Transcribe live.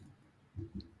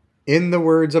In the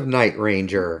words of Night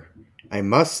Ranger, I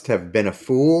must have been a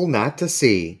fool not to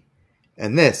see.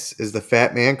 And this is the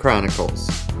Fat Man Chronicles.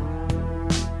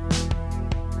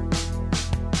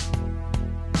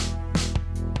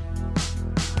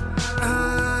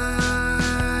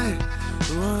 I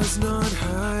was not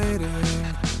hiding.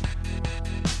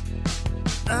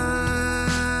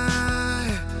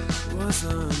 I was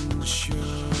unsure.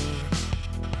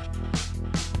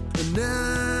 And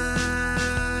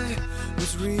I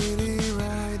was really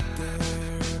right there.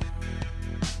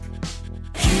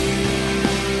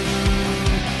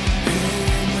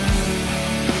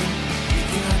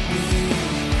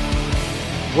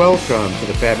 Welcome to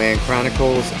the Fat Man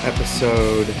Chronicles,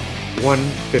 episode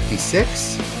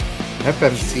 156.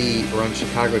 FMC Run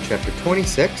Chicago, chapter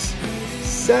 26.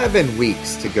 7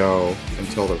 weeks to go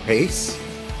until the race.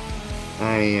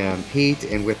 I am Pete,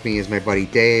 and with me is my buddy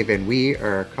Dave, and we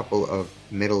are a couple of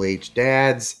middle-aged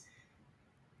dads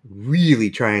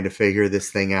really trying to figure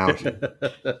this thing out.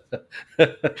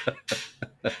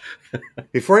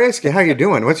 Before I ask you how you're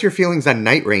doing, what's your feelings on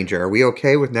Night Ranger? Are we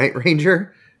okay with Night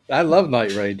Ranger? I love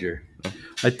Night Ranger.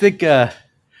 I think,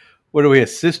 what do we have?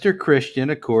 Sister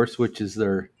Christian, of course, which is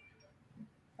their,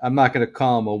 I'm not going to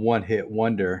call them a one-hit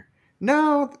wonder.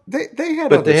 No, they had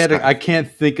But other they had, stuff. I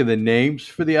can't think of the names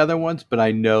for the other ones, but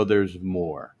I know there's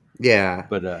more. Yeah.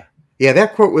 But, Yeah,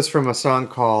 that quote was from a song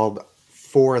called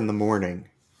 4 in the Morning.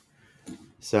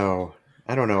 So,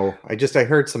 I don't know. I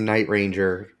heard some Night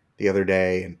Ranger the other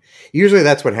day, and usually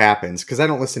that's what happens, because I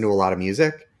don't listen to a lot of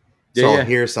music. So Yeah. I'll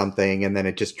hear something, and then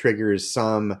it just triggers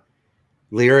some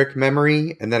lyric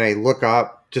memory, and then I look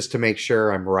up just to make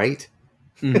sure I'm right.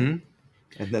 mm-hmm.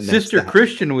 And then Sister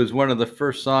Christian was one of the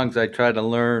first songs I tried to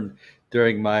learn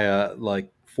during my,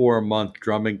 4-month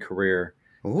drumming career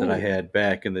that I had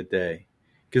back in the day.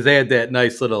 Because they had that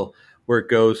nice little, where it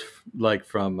goes like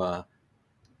from,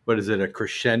 what is it, a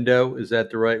crescendo? Is that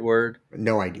the right word?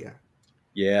 No idea.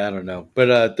 Yeah, I don't know.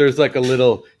 But there's like a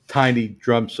little tiny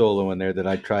drum solo in there that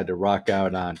I tried to rock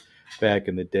out on back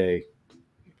in the day.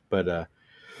 But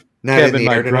Not Kevin, in the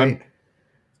my air tonight?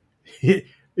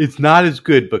 it's not as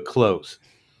good, but close.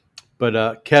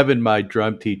 But Kevin, my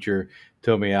drum teacher,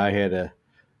 told me I had a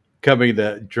coming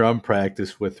to drum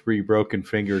practice with 3 broken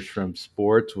fingers from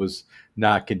sports was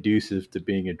not conducive to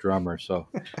being a drummer. So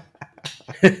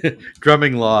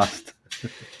drumming lost.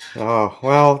 Oh,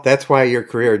 well, that's why your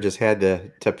career just had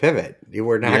to pivot. You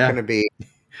were not going to be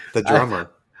the drummer.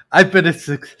 I've been a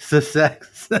success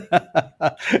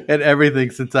at everything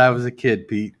since I was a kid,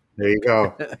 Pete. There you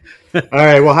go. All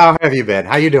right, well, how have you been?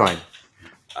 How you doing?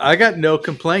 I got no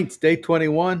complaints. Day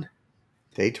 21.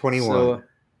 Day 21. So,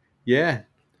 yeah.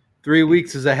 3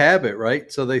 weeks is a habit,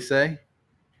 right? So they say.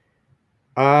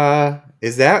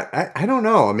 Is that, I don't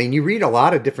know. I mean, you read a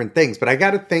lot of different things, but I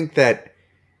got to think that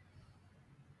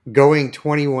going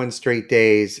 21 straight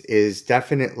days is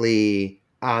definitely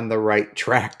on the right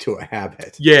track to a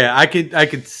habit. Yeah, I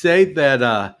could say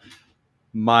that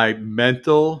my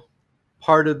mental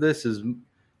part of this is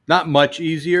not much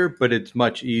easier, but it's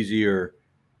much easier.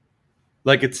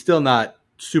 Like, it's still not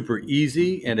super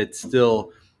easy, and it's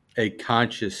still a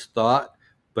conscious thought,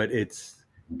 but it's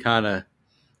kind of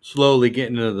slowly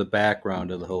getting into the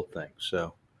background of the whole thing.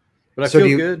 So, but I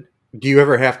feel good. Do you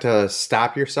ever have to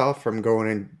stop yourself from going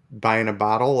and buying a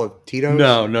bottle of Tito's?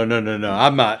 No.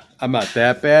 I'm not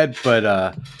that bad,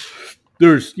 but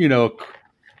there's, there'll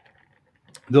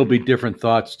be different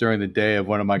thoughts during the day of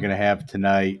what am I going to have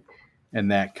tonight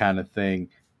and that kind of thing.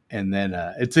 And then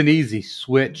it's an easy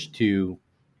switch to,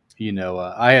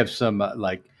 I have some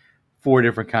like 4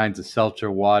 different kinds of seltzer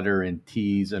water and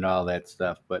teas and all that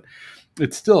stuff, but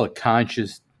it's still a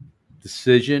conscious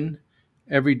decision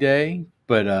every day.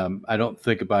 But I don't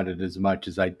think about it as much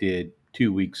as I did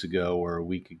 2 weeks ago or a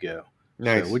week ago.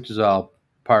 Nice. So, which is all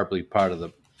partly part of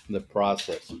the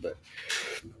process, but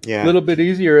yeah, a little bit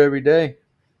easier every day.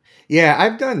 Yeah,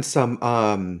 I've done some,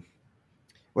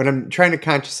 when I'm trying to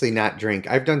consciously not drink,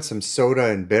 I've done some soda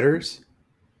and bitters.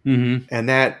 Mm-hmm. And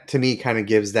that, to me, kind of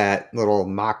gives that little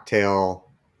mocktail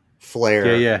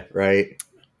flair. Yeah. Right?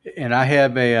 And I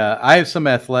have some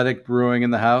athletic brewing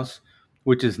in the house,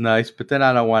 which is nice, but then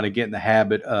I don't want to get in the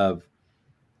habit of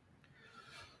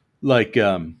like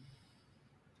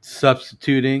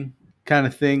substituting kind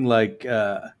of thing. Like,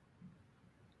 I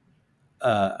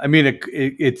mean,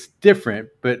 it's different,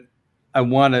 but I'm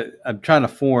trying to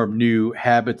form new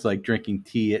habits like drinking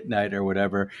tea at night or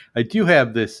whatever. I do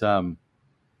have this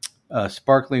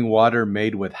sparkling water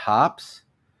made with hops,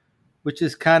 which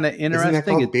is kind of interesting. Isn't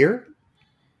that called beer?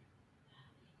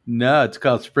 No, it's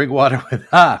called spring water with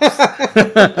hops.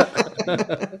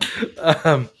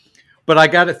 but I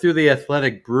got it through the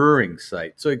Athletic Brewing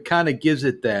site, so it kind of gives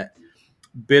it that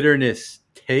bitterness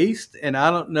taste. And I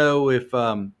don't know if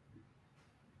I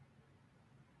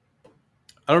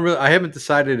haven't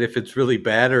decided if it's really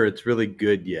bad or it's really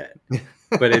good yet.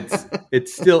 But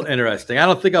it's still interesting. I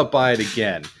don't think I'll buy it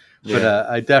again, but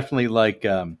I definitely like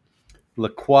La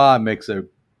Croix makes a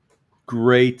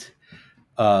great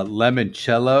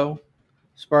limoncello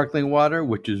sparkling water,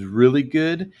 which is really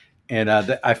good. And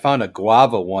I found a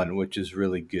guava one, which is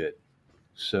really good.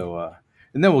 So,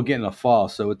 and then we'll get in the fall,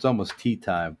 so it's almost tea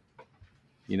time.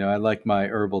 You know, I like my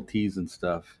herbal teas and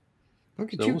stuff.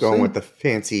 Look at you going with the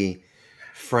fancy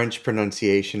French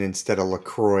pronunciation instead of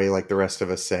LaCroix like the rest of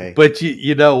us say. But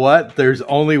you know what? There's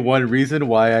only one reason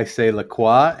why I say La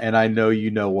Croix, and I know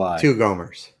you know why. Two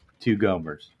Gomers.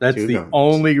 That's the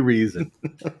only reason.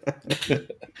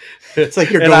 It's like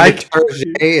you're going to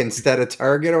Target instead of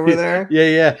Target over there.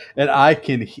 Yeah. And I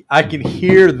can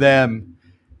hear them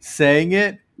saying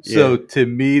it. So to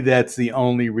me, that's the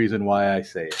only reason why I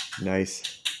say it.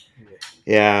 Nice.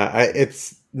 Yeah,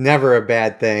 it's never a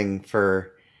bad thing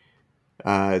for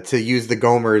to use the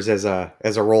Gomers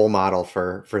as a role model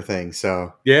for things.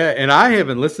 So yeah, and I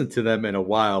haven't listened to them in a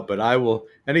while, but I will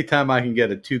anytime I can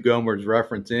get a Two Gomers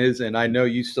references, and I know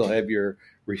you still have your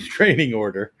restraining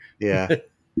order. Yeah.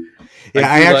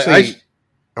 Yeah,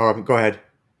 go ahead.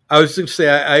 I was going to say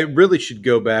I really should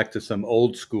go back to some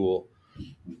old school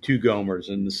Two Gomers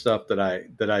and the stuff that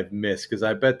I've missed, because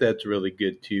I bet that's really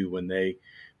good too when they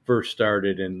first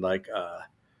started. And like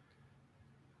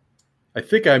I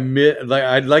think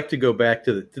I'd like to go back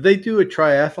to did they do a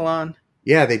triathlon?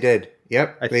 Yeah, they did.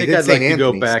 Yep. I think I'd like to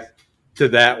go back to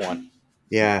that one.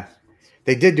 Yeah,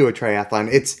 they did do a triathlon.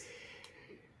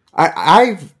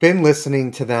 I've been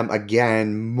listening to them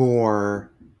again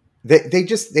more.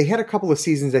 They had a couple of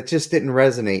seasons that just didn't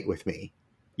resonate with me.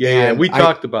 Yeah, we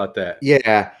talked about that.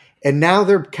 Yeah, and now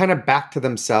they're kind of back to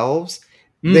themselves.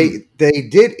 They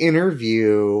did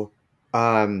interview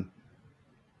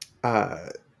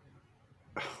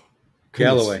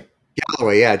Galloway,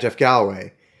 yeah, Jeff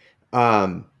Galloway.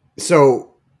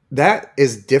 So that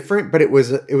is different, but it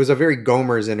was a very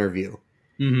Gomers interview.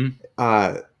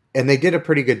 Mm-hmm. And they did a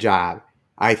pretty good job,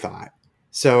 I thought.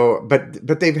 So,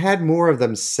 but they've had more of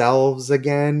themselves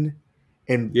again,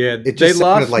 and it just they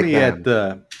lost like me them. At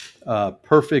the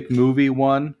Perfect Movie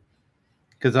one,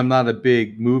 because I'm not a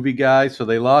big movie guy. So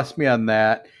they lost me on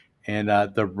that, and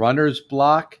the Runner's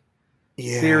Block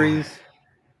series.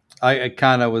 I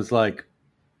kind of was like,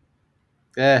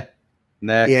 next.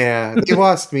 Yeah, they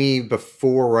lost me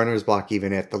before Runner's Block,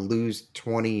 even at the Lose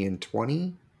 20 and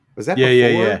 20. Was that before?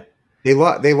 Yeah. They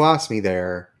lost me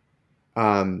there.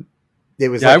 It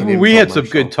was we had some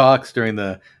good talks during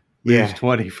the Lose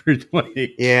 20 for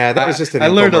 20. Yeah, that was just an I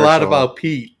learned a lot about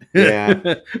Pete.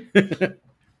 Yeah.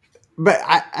 But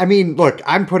I mean, look,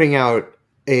 I'm putting out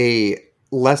a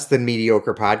less than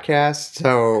mediocre podcast.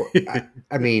 So,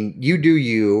 I mean, you do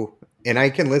you, and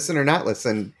I can listen or not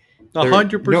listen.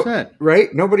 100%. Right?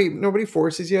 Nobody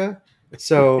forces you.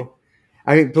 So,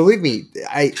 I mean, believe me,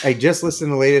 I just listened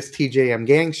to the latest TJM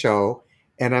Gang show,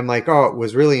 and I'm like, oh,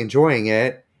 was really enjoying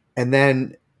it. And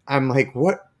then I'm like,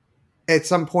 what? At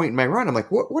some point in my run, I'm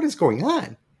like, what is going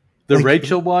on? The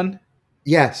Rachel one?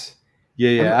 Yes.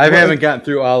 Yeah. I haven't gotten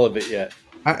through all of it yet.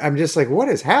 I'm just like, what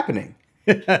is happening?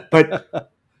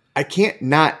 But I can't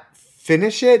not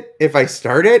finish it if I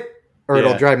start it, or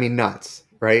it'll drive me nuts,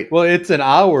 right? Well, it's an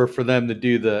hour for them to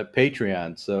do the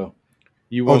Patreon, so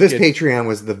you won't. This Patreon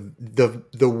was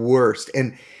the worst.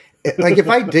 And like, if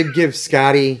I did give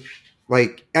Scotty,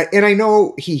 like, and I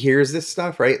know he hears this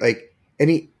stuff, right? Like, and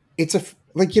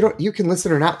you can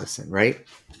listen or not listen, right?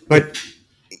 But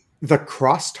the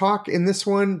crosstalk in this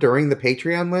one during the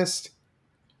Patreon list,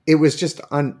 it was just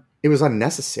it was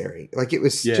unnecessary. Like, it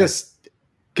was just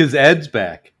because Ed's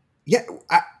back. Yeah,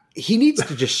 he needs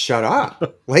to just shut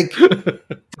up. Like, for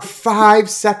 5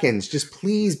 seconds, just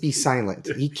please be silent.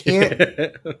 He can't.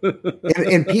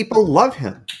 And people love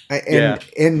him.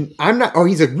 And I'm not. Oh,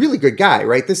 he's a really good guy,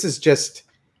 right? This is just.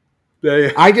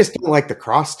 I just don't like the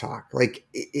crosstalk. Like,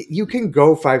 you can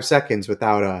go 5 seconds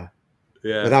without a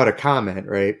comment,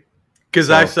 right?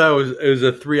 Because I saw it was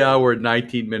a 3 hour,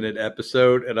 19-minute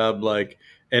episode, and I'm like,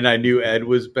 and I knew Ed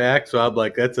was back, so I'm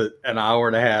like, that's an hour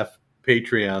and a half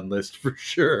Patreon list for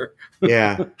sure.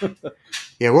 Yeah.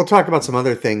 We'll talk about some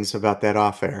other things about that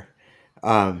off air,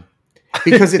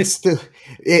 because it's still.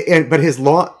 But his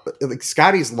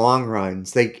Scotty's long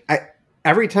runs,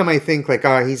 every time I think like,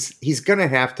 oh, he's gonna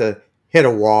have to hit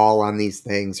a wall on these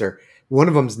things, or one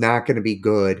of them's not going to be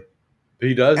good.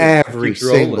 He does. Every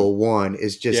single one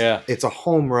is just it's a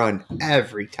home run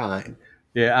every time.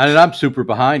 Yeah, and I'm super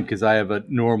behind because I have a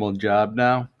normal job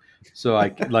now. So I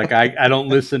don't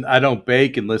listen. I don't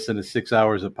bake and listen to 6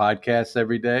 hours of podcasts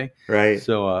every day. Right.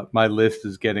 So my list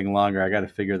is getting longer. I got to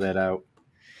figure that out.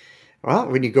 Well,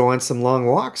 when you go on some long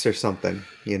walks or something,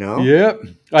 you know, Yep,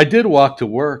 I did walk to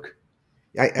work.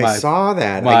 I My saw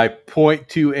that. my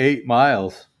 0.28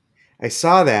 miles. I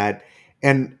saw that,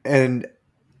 and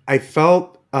I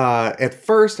felt at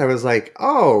first I was like,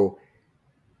 oh,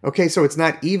 okay, so it's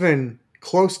not even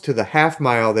close to the half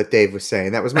mile that Dave was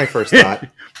saying. That was my first thought,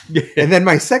 Yeah. and then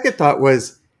my second thought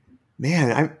was,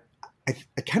 man,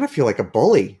 I kind of feel like a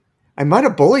bully. I might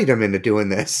have bullied him into doing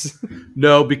this.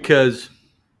 No, because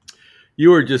you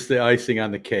were just the icing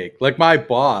on the cake. Like my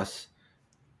boss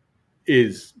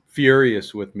is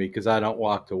furious with me because I don't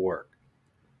walk to work,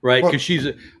 right? Well, Because she's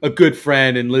a good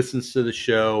friend and listens to the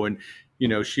show, and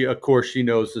she, of course, she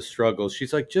knows the struggles.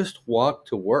 She's like, just walk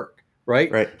to work,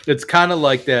 right? right. It's kind of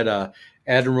like that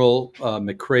Admiral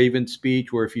McCraven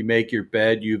speech, where if you make your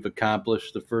bed, you've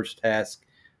accomplished the first task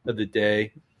of the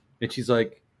day. And she's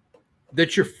like,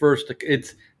 that's your first.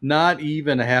 It's not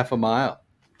even a half a mile.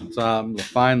 So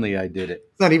finally, I did it.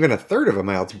 It's not even a third of a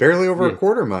mile. It's barely over a Yeah.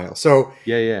 quarter mile. So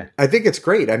Yeah. I think it's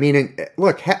great. I mean,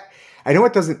 look, I know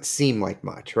it doesn't seem like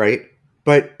much, right?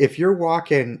 But if you're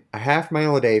walking a half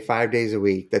mile a day, 5 days a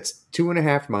week, that's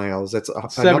 2.5 miles. That's another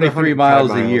 73 105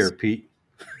 miles a year, Pete.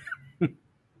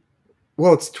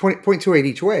 Well, it's 20.28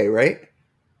 each way, right?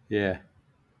 Yeah.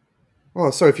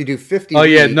 Well, so if you do 50 Oh,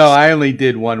 yeah. weeks, No, I only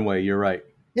did one way. You're right.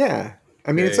 yeah.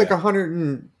 I mean, Yeah, it's like yeah. 100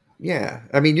 and yeah.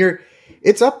 I mean,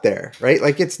 it's up there, right?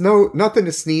 Like it's nothing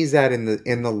to sneeze at in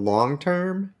the long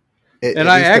term. And at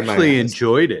I least in my actually eyes.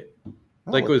 enjoyed it.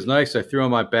 Like, it Oh, was nice. I threw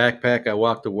on my backpack. I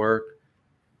walked to work.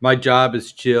 My job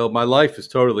is chill. My life is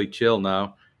totally chill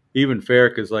now. Even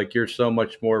Farrakha's like, you're so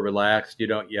much more relaxed. You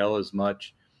don't yell as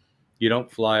much. You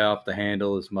don't fly off the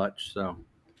handle as much. So,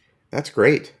 that's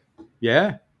great.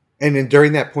 yeah. And then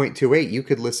during that 0.28, you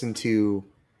could listen to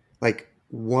like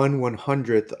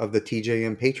 1/100th of the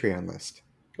TJM Patreon list.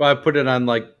 Well, I put it on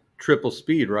like triple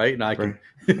speed, right? And I can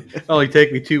Right. only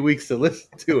take me 2 weeks to listen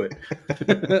to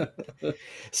it.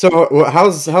 So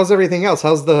how's everything else?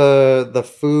 How's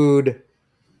the food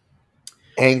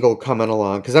angle coming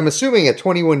along? Because I'm assuming at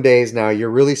 21 days now,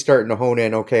 you're really starting to hone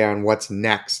in, okay, on what's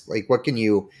next. Like, what can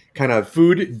you kind of,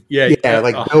 Food,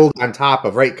 like build on top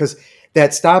of, right? Because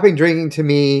that stopping drinking to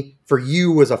me for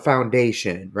you was a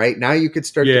foundation, right? Now you could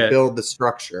start Yeah. to build the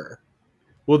structure.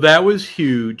 Well, that was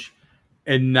huge.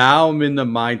 And now I'm in the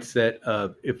mindset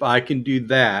of, if I can do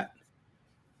that,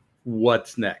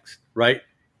 what's next, right?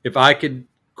 If I could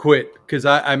quit, because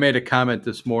I made a comment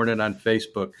this morning on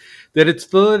Facebook that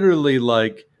it's literally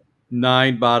like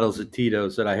 9 bottles of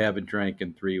Tito's that I haven't drank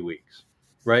in 3 weeks,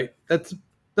 right? That's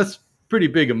pretty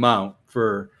big amount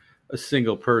for a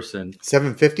single person.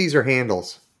 750s or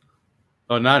handles?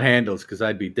 Oh, not handles, because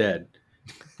I'd be dead.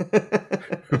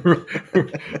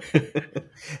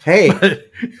 Hey, But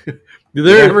you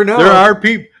never know. there are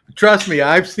people. Trust me,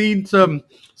 I've seen some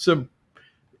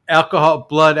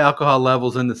blood alcohol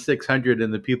levels in the 600,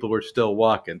 and the people were still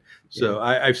walking. So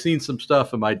I've seen some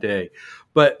stuff in my day,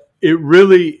 but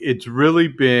it's really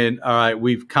been all right.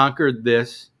 We've conquered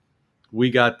this. We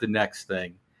got the next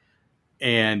thing,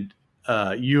 and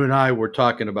you and I were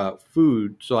talking about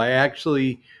food. So I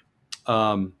actually,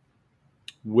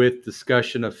 with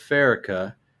discussion of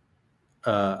Farrakha,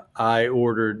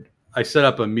 I set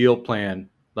up a meal plan,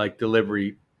 like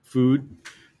delivery food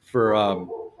for,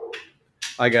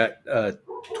 I got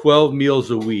 12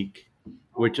 meals a week,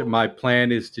 which my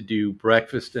plan is to do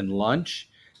breakfast and lunch,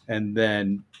 and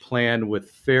then plan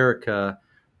with Farrakha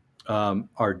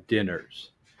our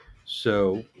dinners.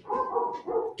 So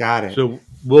Got it.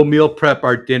 we'll meal prep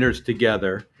our dinners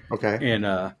together, Okay.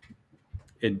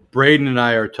 and Braden and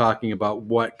I are talking about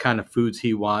what kind of foods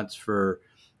he wants for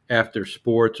after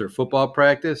sports or football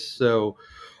practice. So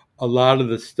a lot of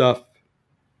the stuff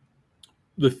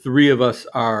the three of us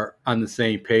are on the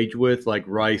same page with, like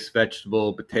rice,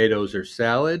 vegetable, potatoes, or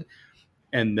salad.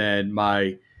 And then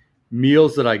my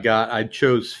meals that I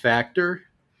chose Factor,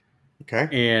 Okay.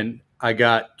 and I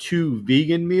got 2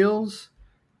 vegan meals.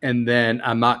 And then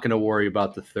I'm not going to worry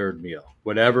about the third meal.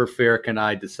 Whatever Farrakh and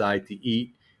I decide to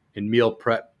eat and meal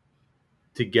prep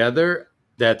together,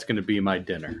 that's going to be my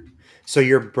dinner. So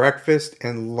your breakfast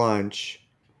and lunch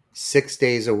 6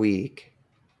 days a week.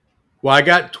 Well, I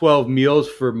got 12 meals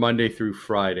for Monday through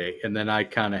Friday, and then I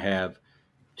kind of have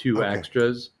 2 Okay.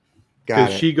 extras. Got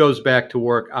Because it. she goes back to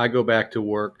work, I go back to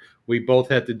work. We both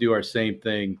have to do our same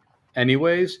thing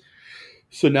anyways.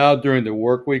 So now during the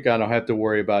work week, I don't have to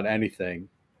worry about anything.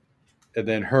 and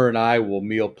then her and I will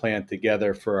meal plan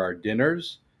together for our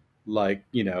dinners. Like,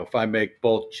 if I make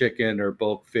bulk chicken or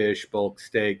bulk fish, bulk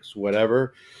steaks,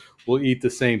 whatever, we'll eat the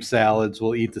same salads,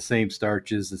 we'll eat the same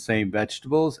starches, the same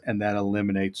vegetables, and that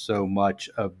eliminates so much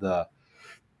of the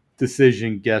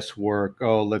decision guesswork.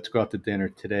 Oh, let's go out to dinner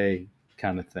today,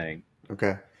 kind of thing.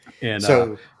 Okay. And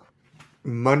So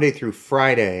Monday through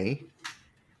Friday,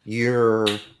 your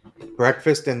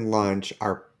breakfast and lunch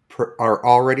are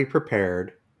already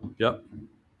prepared yep,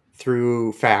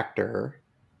 through Factor,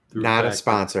 through not a Factor.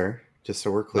 sponsor, just so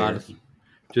we're clear. Not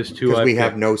just who Because I we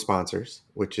have picked. no sponsors,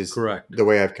 which is Correct. the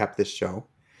way I've kept this show.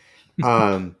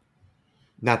 Not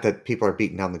that people are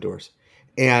beating down the doors.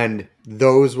 And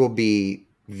those will be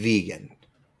vegan.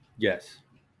 Yes.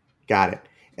 Got it.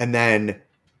 And then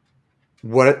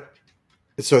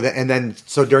so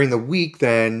during the week,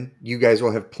 then you guys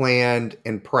will have planned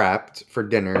and prepped for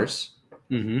dinners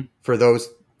Mm-hmm. for those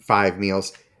 5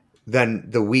 meals. Then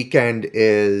the weekend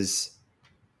is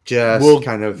just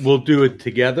We'll do it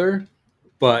together,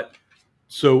 but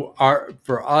so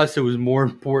for us it was more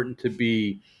important to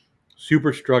be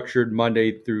super structured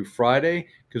Monday through Friday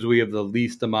because we have the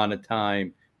least amount of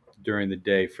time during the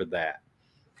day for that.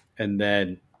 And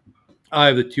then I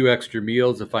have the 2 extra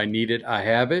meals if I need it, I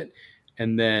have it.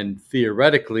 And then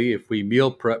theoretically, if we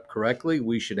meal prep correctly,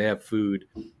 we should have food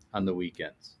on the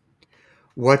weekends.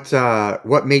 What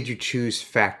made you choose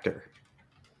Factor?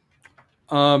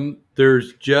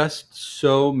 There's just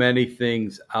so many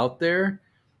things out there,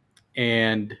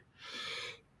 and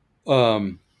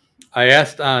I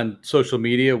asked on social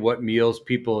media what meals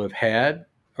people have had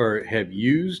or have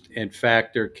used, and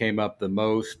Factor came up the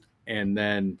most, and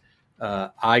then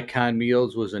Icon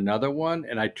Meals was another one,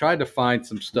 and I tried to find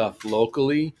some stuff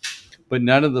locally, but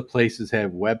none of the places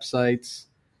have websites,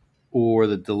 or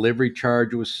the delivery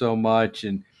charge was so much,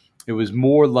 and it was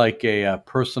more like a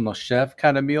personal chef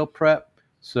kind of meal prep.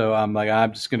 So I'm like,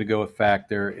 I'm just going to go with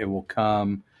Factor. It will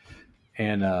come.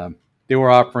 And they were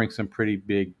offering some pretty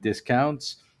big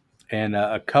discounts. And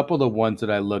a couple of the ones that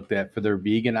I looked at for their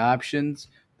vegan options,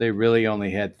 they really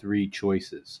only had 3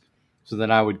 choices. So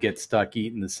then I would get stuck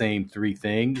eating the same 3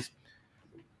 things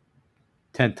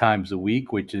 10 times a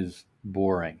week, which is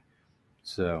boring.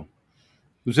 So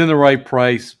it was in the right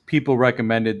price. People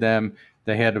recommended them.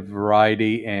 They had a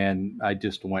variety, and I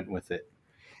just went with it.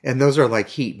 And those are like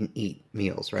heat and eat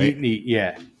meals, right? Heat and eat,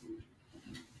 yeah.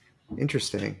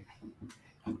 Interesting.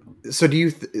 So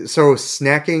so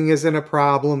snacking isn't a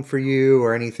problem for you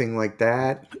or anything like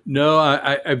that? No,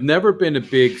 I've never been a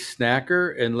big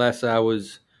snacker unless I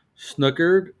was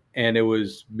snookered and it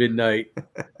was midnight,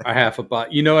 a half a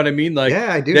bottle. You know what I mean? Like,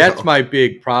 Yeah, I do that's know. my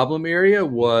big problem area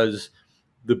was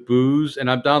the booze. And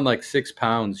I'm down like 6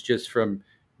 pounds just from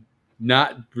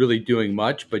not really doing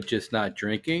much, but just not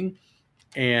drinking.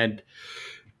 And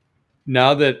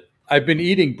now that I've been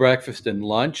eating breakfast and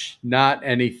lunch, not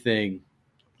anything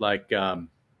like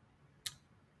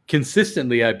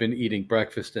consistently I've been eating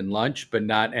breakfast and lunch, but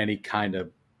not any kind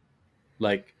of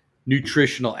like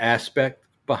nutritional aspect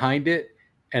behind it.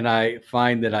 And I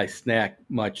find that I snack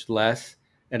much less.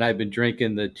 And I've been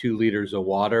drinking the 2 liters of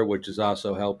water, which is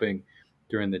also helping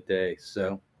during the day.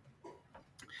 So,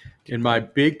 and my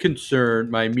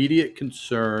immediate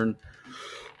concern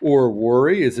or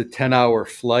worry is a 10-hour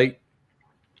flight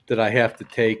that I have to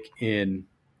take in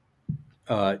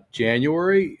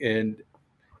January. And,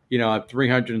 I'm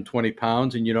 320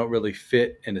 pounds and you don't really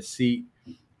fit in a seat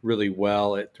really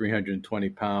well at 320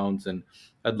 pounds. And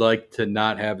I'd like to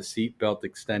not have a seat belt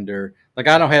extender. Like,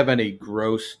 I don't have any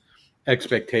gross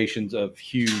expectations of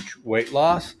huge weight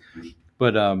loss,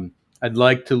 but I'd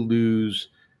like to lose,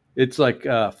 it's like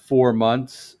 4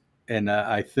 months. And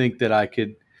I think that I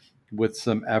could, with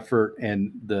some effort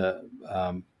and the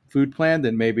food plan,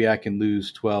 then maybe I can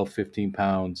lose 12, 15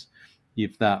 pounds,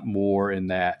 if not more in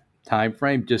that time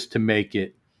frame, just to make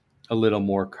it a little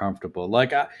more comfortable.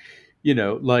 Like, I've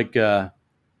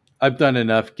done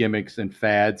enough gimmicks and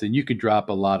fads, and you can drop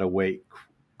a lot of weight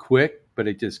quick, but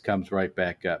it just comes right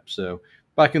back up. So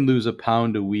if I can lose a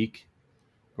pound a week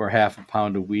or half a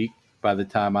pound a week by the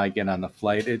time I get on the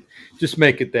flight, it just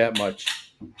make it that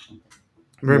much.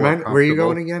 Remind, where are you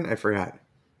comfortable. going again? I forgot.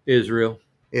 Israel.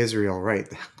 Israel, right.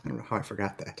 I don't know how I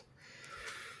forgot that.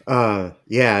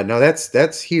 Yeah, no,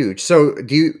 that's huge. So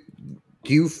do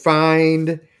you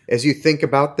find, as you think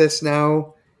about this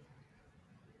now,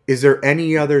 is there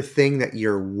any other thing that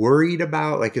you're worried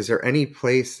about? Like, is there any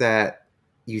place that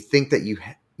you think that you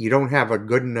don't have a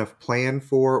good enough plan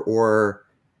for, or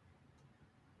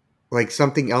like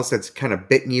something else that's kind of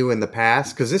bitten you in the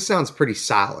past? Because this sounds pretty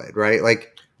solid, right?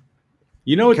 Like,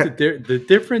 You know what the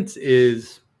difference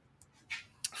is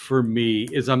for me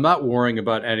is I'm not worrying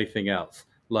about anything else.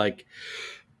 Like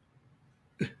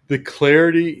the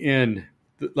clarity and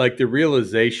like the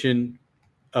realization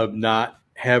of not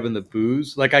having the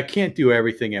booze. Like I can't do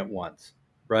everything at once,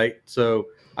 right? So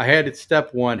I had it.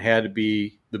 Step one had to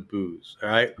be the booze. All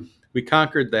right, we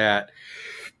conquered that,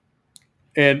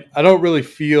 and I don't really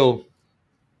feel.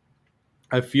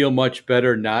 I feel much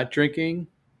better not drinking,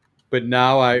 but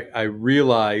now I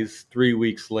realize 3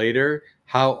 weeks later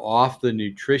how off the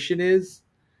nutrition is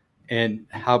and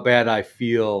how bad I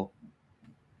feel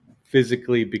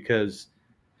physically because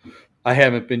I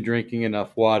haven't been drinking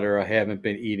enough water. I haven't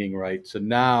been eating right. So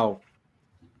now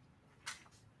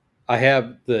I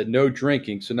have the no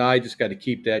drinking. So now I just got to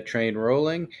keep that train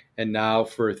rolling. And now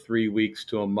for 3 weeks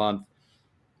to a month,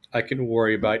 I can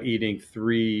worry about eating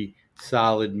 3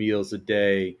 solid meals a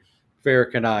day.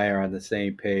 Farrick and I are on the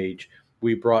same page.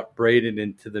 We brought Braden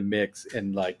into the mix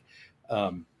and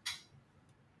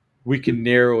we can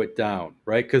narrow it down,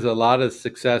 right? Because a lot of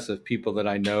success of people that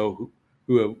I know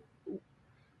who have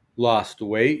lost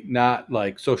weight, not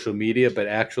like social media, but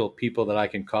actual people that I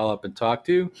can call up and talk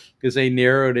to, because they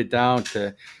narrowed it down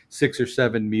to 6 or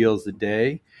 7 meals a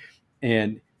day.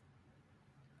 And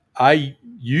I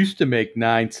used to make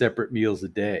 9 separate meals a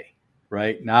day,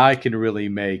 right? Now I can really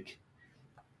make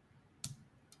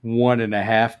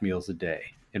 1.5 meals a day.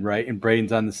 And right, and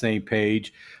Braden's on the same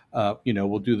page.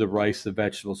 We'll do the rice, the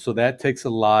vegetables. So that takes a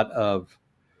lot of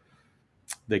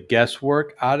the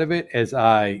guesswork out of it as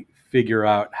I figure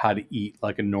out how to eat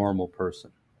like a normal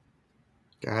person.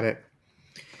 Got it.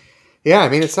 Yeah, I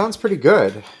mean, it sounds pretty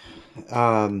good.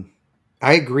 I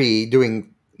agree.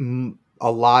 Doing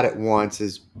a lot at once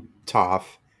is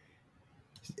tough.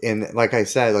 And like I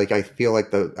said, like I feel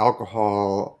like the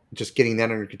alcohol, just getting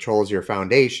that under control is your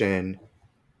foundation.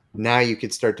 Now you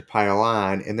could start to pile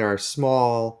on, and there are the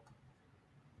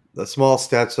small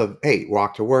steps of, hey,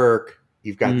 walk to work.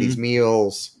 You've got these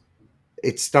meals.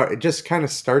 It just kind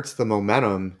of starts the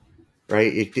momentum,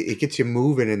 right? It gets you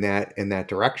moving in that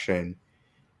direction.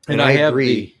 And I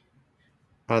agree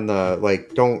on the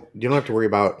like, you don't have to worry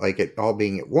about like it all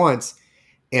being at once,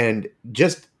 and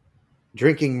just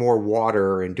drinking more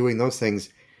water and doing those things.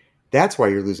 That's why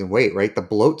you're losing weight, right? The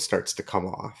bloat starts to come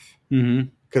off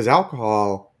because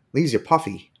alcohol leaves you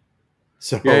puffy.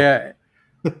 So yeah.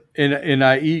 and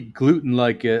I eat gluten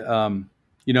like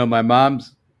my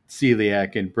mom's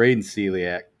celiac and Braden's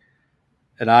celiac,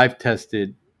 and I've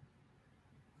tested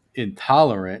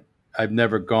intolerant. I've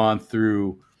never gone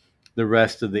through the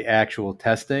rest of the actual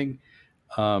testing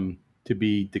to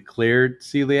be declared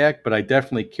celiac, but I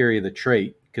definitely carry the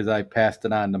trait because I passed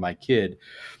it on to my kid.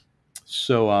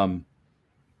 So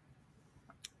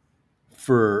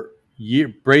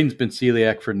Braden's been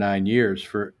celiac for 9 years.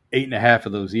 For 8.5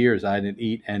 of those years, I didn't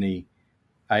eat any.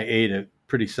 I ate a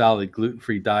pretty solid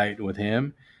gluten-free diet with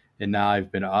him, and now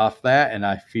I've been off that, and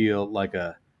I feel like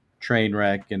a train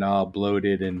wreck and all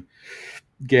bloated and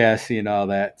gassy and all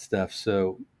that stuff.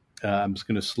 So I'm just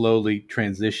going to slowly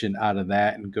transition out of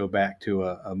that and go back to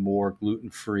a more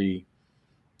gluten-free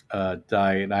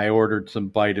diet. And I ordered some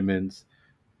vitamins,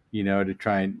 to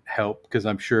try and help, because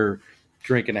I'm sure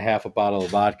drinking a half a bottle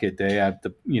of vodka a day, I've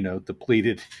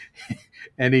depleted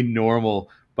any normal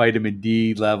vitamin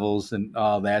D levels and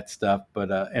all that stuff. But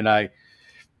and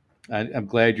I'm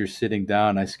glad you're sitting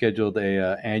down. I scheduled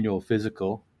a annual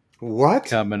physical. What?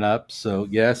 Coming up? So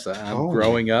yes, I'm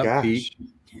growing up, Pete.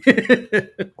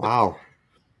 Wow,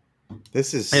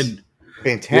 this is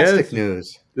fantastic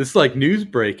news. This is like news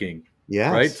breaking.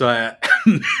 Yeah, right. So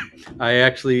I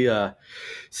actually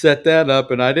set that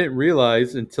up, and I didn't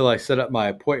realize until I set up my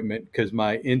appointment, because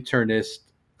my internist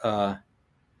that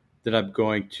I'm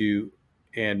going to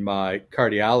and my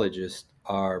cardiologist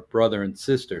are brother and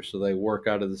sister, so they work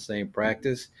out of the same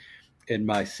practice. And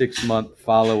my 6-month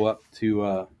follow-up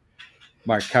to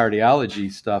my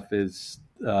cardiology stuff is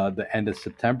the end of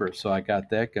September, so I got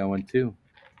that going too.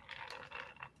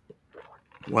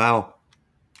 Wow,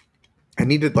 I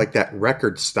needed like that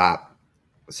record stop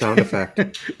sound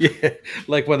effect. Yeah,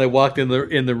 like when they walked in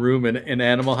the room in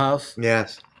Animal House.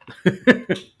 Yes,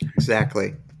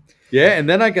 exactly. Yeah, and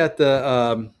then I got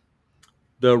the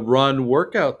run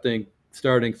workout thing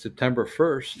starting September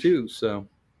 1st too. So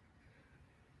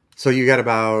you got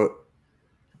about,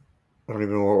 I don't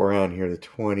even know what we're on here, the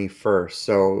 21st.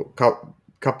 So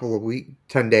couple of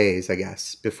 10 days, I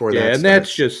guess, before that. Yeah, and starts.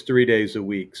 that's just 3 days a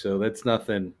week, so that's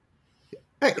nothing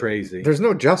crazy. There's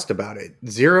no just about it.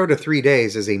 0 to 3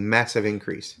 days is a massive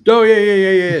increase. Oh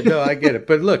yeah. No, I get it.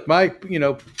 But look, my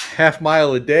half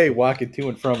mile a day walking to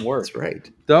and from work. That's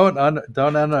right. Don't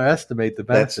underestimate the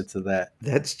benefits of that.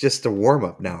 That's just a warm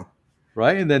up now.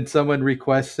 Right, and then someone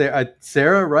requests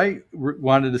Sarah, right,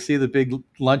 wanted to see the big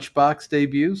lunchbox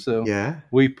debut, so Yeah,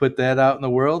 we put that out in the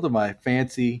world of my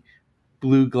fancy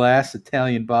blue glass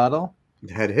Italian bottle.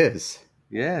 that is.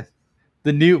 Yeah,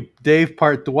 the new Dave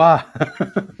Partois.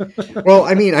 Well,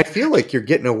 I mean, I feel like you're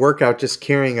getting a workout just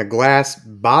carrying a glass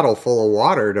bottle full of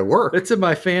water to work. It's in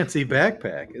my fancy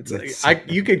backpack. It's That's-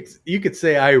 you could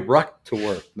say I ruck to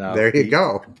work now. There you Pete.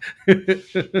 go.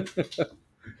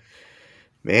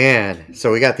 Man,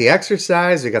 so we got the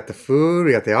exercise, we got the food,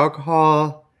 we got the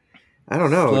alcohol. I don't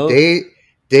know. Slow.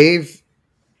 Dave,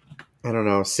 I don't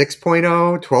know,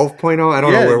 6.0, 12.0. I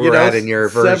don't know where we're at in your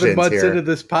versions 7 months here. into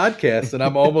this podcast, and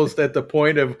I'm almost at the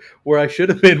point of where I should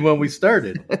have been when we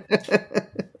started.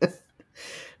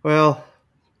 Well,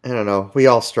 I don't know. We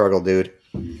all struggle, dude.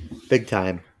 Big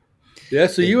time. Yeah,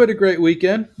 so you had a great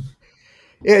weekend.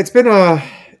 Yeah, it's been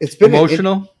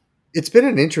Emotional. It's been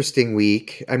an interesting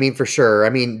week. I mean, for sure. I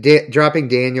mean, dropping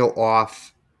Daniel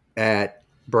off at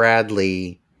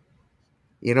Bradley,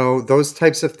 you know, those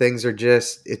types of things are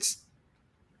just,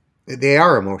 they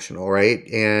are emotional, right?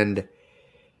 And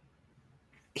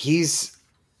he's,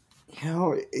 you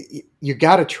know, you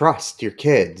got to trust your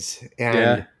kids. And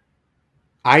Yeah.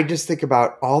 I just think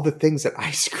about all the things that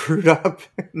I screwed up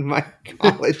in my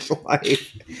college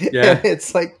life. Yeah. And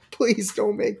it's like, please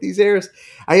don't make these errors.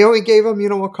 I only gave him, you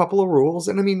know, a couple of rules.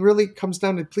 And I mean, really it comes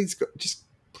down to please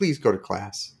go to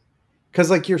class.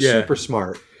 Because, like, you're Yeah. super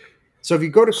smart. So if you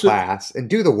go to class and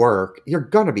do the work, you're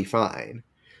going to be fine.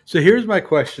 So here's my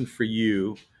question for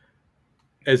you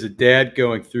as a dad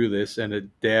going through this and a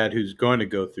dad who's going to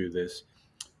go through this.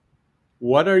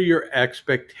 What are your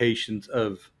expectations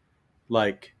of,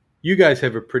 like, you guys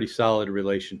have a pretty solid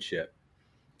relationship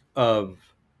of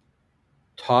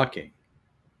talking,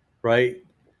 right?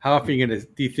 How often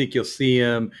do you think you'll see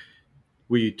him?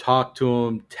 Will you talk to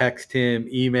him, text him,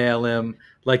 email him?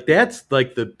 Like, that's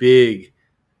like the big,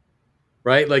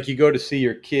 right? Like, you go to see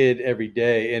your kid every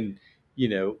day and, you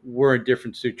know, we're in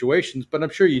different situations, but I'm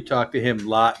sure you talk to him a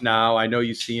lot now. I know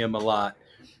you see him a lot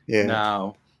Yeah.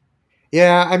 now.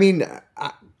 Yeah. I mean,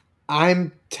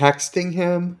 I'm texting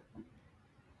him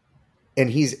and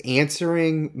he's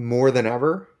answering more than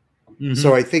ever. Mm-hmm.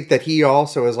 So I think that he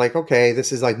also is like, okay,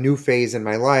 this is like new phase in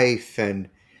my life. And,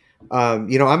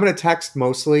 you know, I'm going to text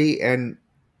mostly and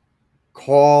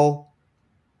call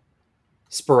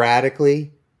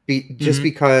sporadically just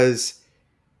because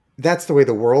that's the way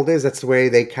the world is. That's the way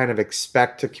they kind of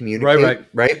expect to communicate.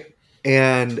 Right.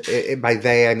 And by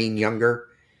they, I mean younger.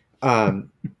 And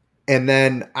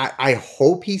then I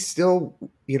hope he still,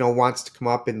 you know, wants to come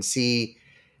up and see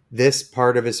this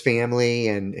part of his family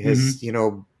and his, you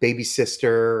know, baby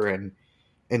sister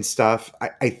and stuff.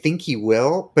 I think he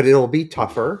will, but it'll be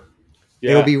tougher.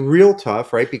 Yeah. It'll be real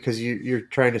tough, right? Because you're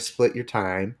trying to split your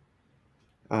time.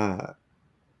 But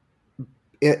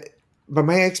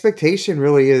my expectation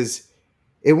really is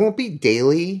it won't be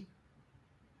daily,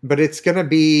 but it's going to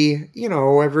be, you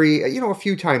know, a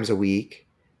few times a week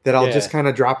that I'll just kind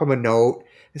of drop him a note.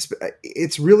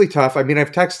 It's really tough. I mean,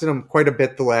 I've texted him quite a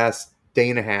bit the last day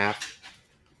and a half.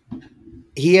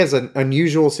 He has an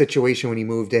unusual situation when he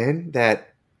moved in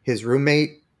that his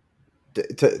roommate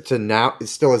to now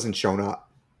still hasn't shown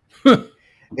up.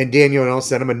 And Daniel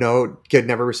sent him a note. Kid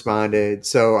never responded.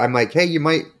 So I'm like, hey, he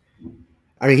might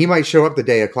show up the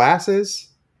day of classes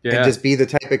and just be the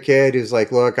type of kid who's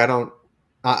like, look,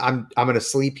 I'm going to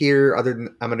sleep here. Other than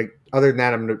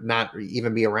that, I'm going to not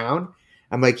even be around.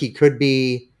 I'm like, he could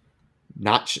be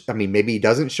maybe he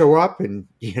doesn't show up and,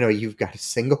 you know, you've got a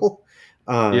single,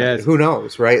 who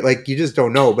knows, right? Like, you just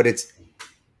don't know, but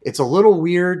it's a little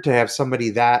weird to have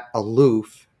somebody that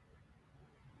aloof,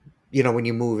 you know, when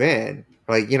you move in,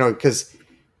 like, you know, because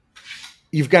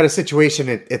you've got a situation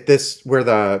at this where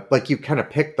you kind of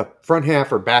pick the front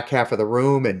half or back half of the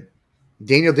room, and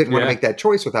Daniel didn't want to make that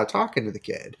choice without talking to the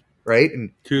kid. Right. And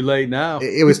too late now.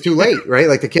 It was too late, right?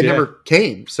 Like the kid never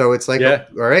came. So it's like,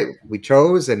 all right, we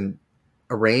chose and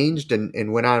arranged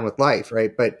and went on with life.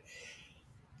 Right. But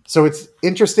so it's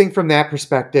interesting from that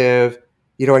perspective.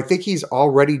 You know, I think he's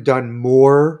already done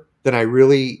more than I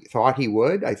really thought he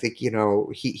would. I think, you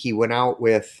know, he went out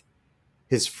with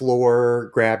his floor,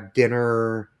 grabbed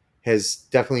dinner, has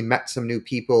definitely met some new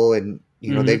people, and,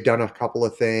 you know, they've done a couple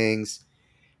of things.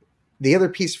 The other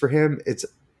piece for him,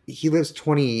 he lives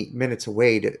 20 minutes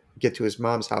away to get to his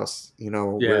mom's house, you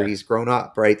know, where he's grown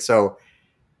up. Right. So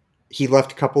he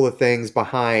left a couple of things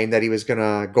behind that he was going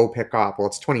to go pick up. Well,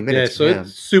 it's 20 minutes. So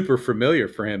it's super familiar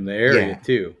for him, the area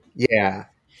too. Yeah.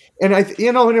 And and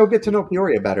he'll get to know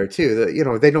Peoria better too. You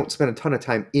know, they don't spend a ton of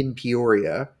time in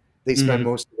Peoria. They spend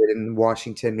most of it in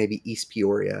Washington, maybe East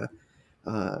Peoria.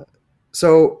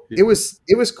 So it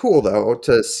was cool though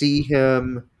to see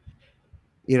him,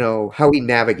 how he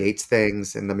navigates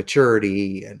things and the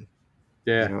maturity and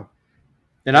you Yeah. know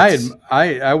And it's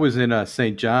I was in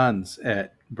St. John's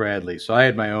at Bradley, so I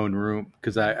had my own room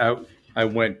because I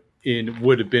went in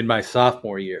would have been my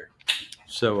sophomore year.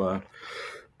 So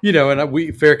we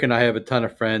Farrick and I have a ton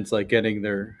of friends like getting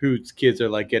their whose kids are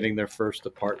like getting their first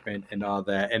apartment and all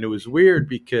that. And it was weird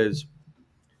because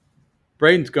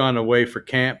Braden's gone away for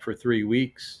camp for 3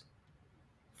 weeks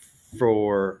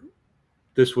for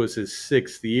this was his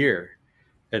 6th year.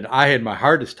 And I had my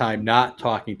hardest time not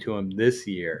talking to him this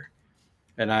year.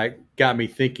 And I got me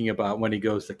thinking about when he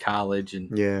goes to college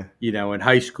and yeah. in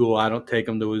high school I don't take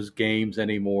him to his games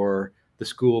anymore. The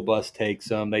school bus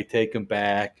takes him, they take him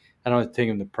back. I don't have to take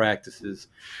him to practices.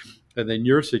 And then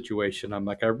your situation, I'm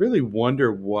like, I really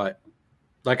wonder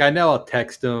I know I'll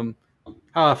text him.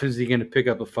 How often is he going to pick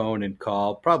up a phone and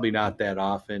call? Probably not that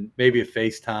often. Maybe a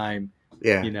FaceTime,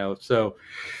 Yeah. So,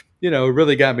 it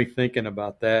really got me thinking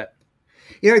about that.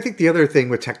 I think the other thing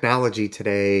with technology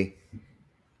today,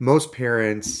 most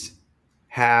parents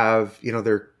have,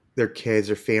 their kids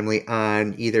or family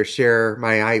on either Share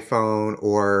My iPhone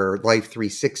or Life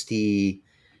 360,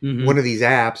 one Mm-hmm. of these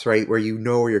apps, right, where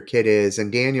where your kid is.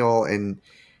 And Daniel and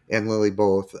Lily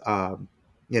both,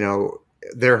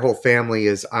 their whole family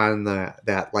is on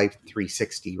that Life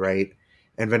 360, right?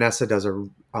 And Vanessa does a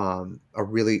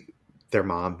really their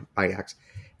mom, my ex,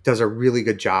 does a really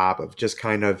good job of just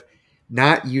kind of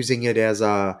not using it as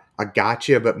a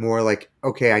gotcha, but more like,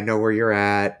 okay, I know where you're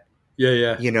at.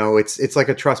 Yeah, yeah. It's like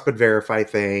a trust but verify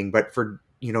thing. But for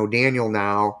Daniel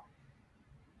now,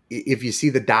 if you see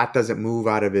the dot doesn't move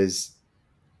out of his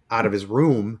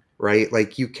room, right?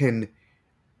 Like you can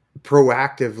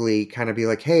proactively kind of be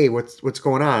like, hey, what's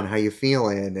going on? How you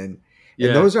feeling? And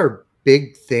Yeah. those are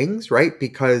big things, right?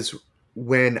 Because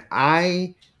when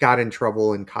I got in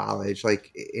trouble in college,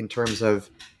 like in terms of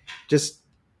just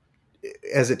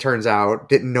as it turns out,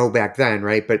 didn't know back then,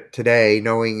 right? But today,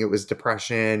 knowing it was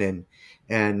depression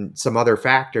and some other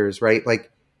factors, right?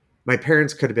 Like my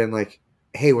parents could have been like,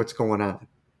 hey, what's going on?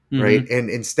 Right. Mm-hmm. And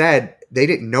instead, they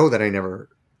didn't know that I never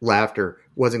left or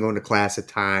wasn't going to class at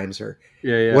times or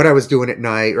Yeah, yeah. what I was doing at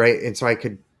night. Right. And so I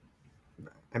could,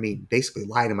 basically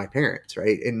lie to my parents.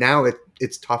 Right. And now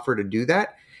it's tougher to do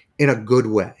that in a good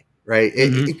way. Right.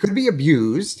 Mm-hmm. It could be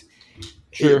abused.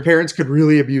 Sure. Parents could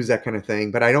really abuse that kind of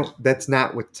thing, but that's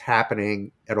not what's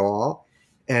happening at all.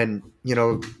 And,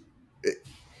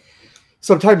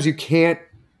 sometimes you can't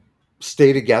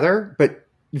stay together, but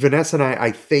Vanessa and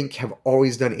I think, have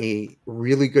always done a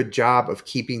really good job of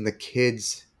keeping the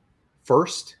kids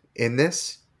first in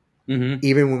this. Mm-hmm.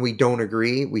 Even when we don't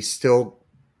agree, we still,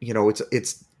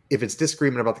 it's if it's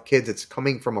disagreement about the kids, it's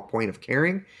coming from a point of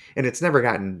caring, and it's never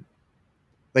gotten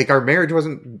like our marriage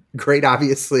wasn't great,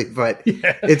 obviously, but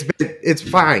Yeah. it's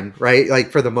fine, right?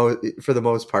 Like for the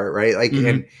most part, right? Like, Mm-hmm.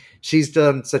 and she's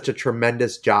done such a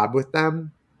tremendous job with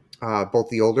them, both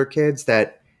the older kids,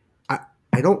 that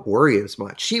I don't worry as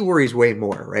much. She worries way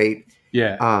more, right?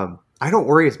 Yeah. I don't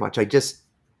worry as much. I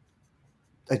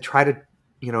try to,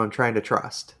 I'm trying to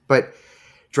trust, but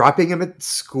dropping him at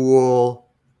school,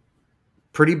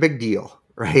 pretty big deal,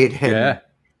 right? Yeah.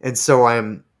 And so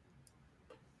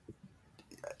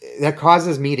that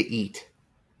causes me to eat.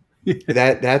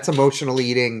 That's emotional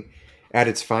eating at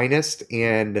its finest.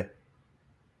 And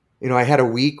I had a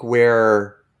week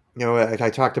where I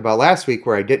talked about last week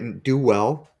where I didn't do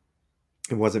well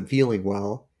and wasn't feeling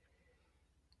well,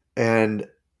 and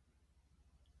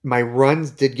my runs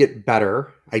did get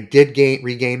better. I did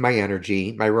regain my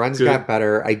energy. My runs got Good.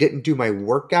 better. I didn't do my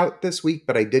workout this week,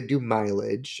 but I did do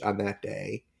mileage on that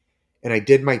day, and I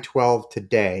did my 12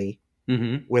 today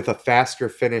Mm-hmm. with a faster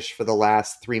finish for the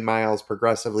last 3 miles,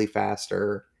 progressively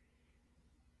faster,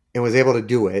 and was able to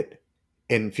do it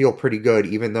and feel pretty good,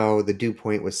 even though the dew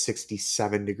point was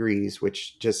 67 degrees,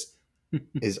 which just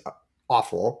is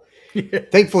awful. Yeah.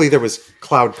 Thankfully, there was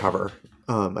cloud cover.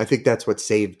 I think that's what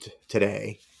saved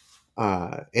today.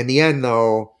 In the end,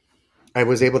 though, I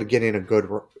was able to get in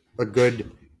a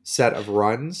good set of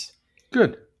runs.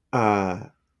 Good.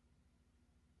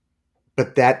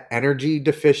 But that energy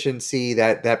deficiency,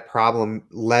 that problem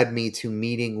led me to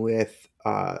meeting with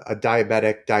a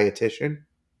diabetic dietitian.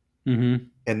 Mm-hmm.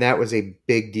 And that was a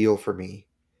big deal for me.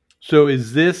 So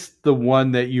is this the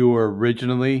one that you were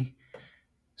originally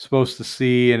supposed to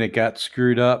see and it got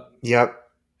screwed up Yep.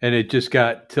 and it just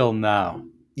got till now?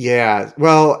 Yeah.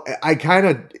 Well, I kind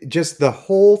of just the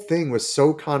whole thing was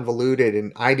so convoluted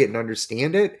and I didn't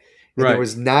understand it. And Right. there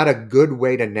was not a good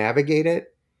way to navigate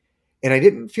it. And I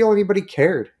didn't feel anybody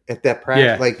cared at that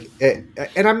practice. Yeah.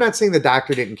 And I'm not saying the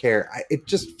doctor didn't care. It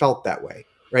just felt that way,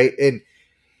 right? And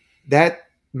that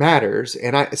matters.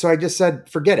 And so I just said,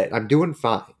 forget it. I'm doing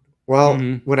fine. Well,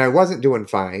 Hmm. when I wasn't doing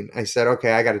fine, I said,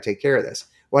 okay, I got to take care of this.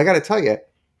 Well, I got to tell you,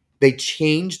 they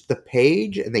changed the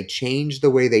page and they changed the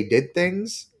way they did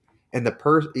things, and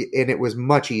and it was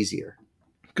much easier.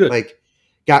 Good. Like,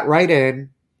 got right in.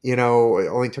 It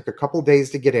only took a couple days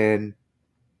to get in,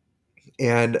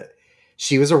 and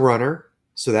she was a runner,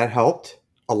 so that helped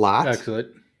a lot. Excellent.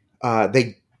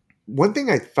 One thing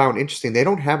I found interesting, they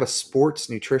don't have a sports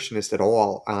nutritionist at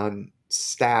all on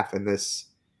staff in this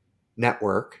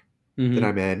network that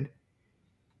I'm in,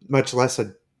 much less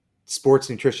a sports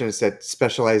nutritionist that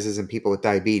specializes in people with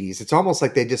diabetes. It's almost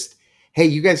like they just, hey,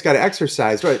 you guys got to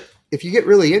exercise, but if you get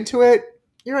really into it,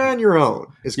 you're on your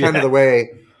own, is kind of the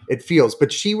way it feels.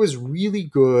 But she was really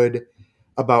good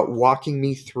about walking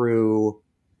me through,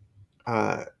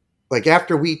 like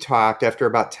after we talked, after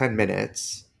about 10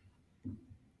 minutes,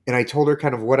 and I told her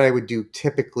kind of what I would do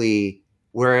typically,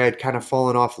 where I had kind of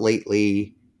fallen off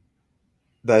lately,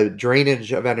 the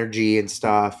drainage of energy and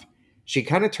stuff. She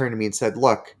kind of turned to me and said,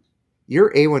 look,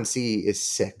 your A1C is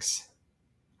 6.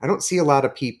 I don't see a lot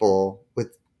of people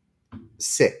with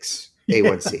 6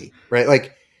 A1C, right?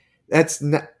 Like, that's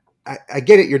not, I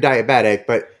get it, you're diabetic,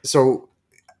 but so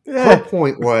her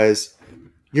point was,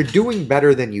 you're doing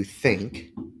better than you think.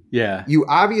 Yeah. You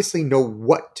obviously know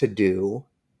what to do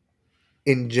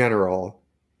in general.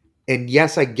 And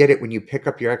yes, I get it, when you pick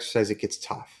up your exercise, it gets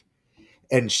tough.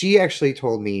 And she actually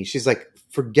told me, she's like,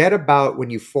 forget about when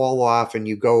you fall off and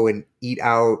you go and eat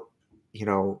out,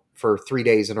 for 3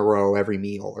 days in a row, every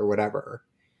meal or whatever.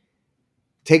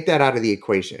 Take that out of the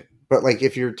equation. But like,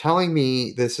 if you're telling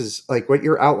me this is like what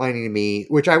you're outlining to me,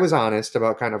 which I was honest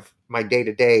about kind of my day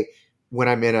to day when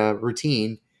I'm in a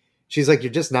routine, she's like,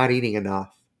 you're just not eating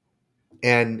enough.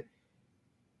 And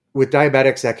with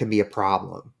diabetics, that can be a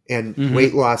problem, and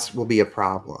weight loss will be a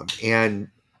problem. And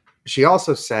she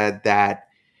also said that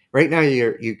right now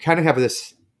you kind of have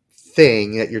this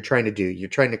thing that you're trying to do. You're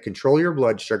trying to control your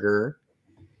blood sugar.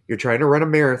 You're trying to run a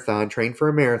marathon, train for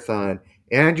a marathon,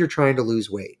 and you're trying to lose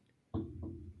weight.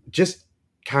 Just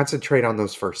concentrate on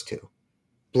those first two.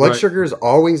 Blood sugar is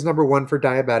always number one for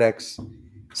diabetics.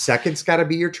 Second's got to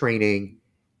be your training.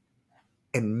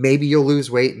 And maybe you'll lose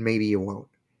weight and maybe you won't.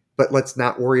 But let's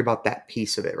not worry about that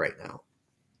piece of it right now.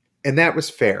 And that was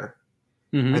fair.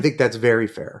 I think that's very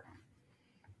fair.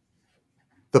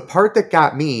 The part that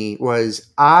got me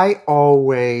was I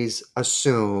always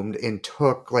assumed and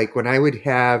took, like when I would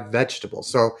have vegetables.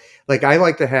 So like I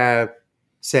like to have,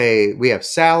 say, we have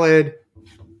salad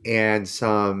and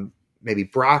some maybe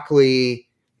broccoli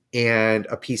and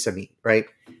a piece of meat, right?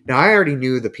 Now I already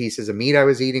knew the pieces of meat I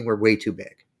was eating were way too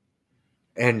big.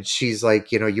 And she's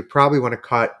like, you probably want to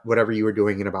cut whatever you were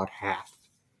doing in about half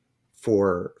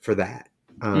for that.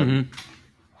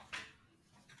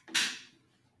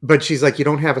 But she's like, you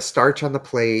don't have a starch on the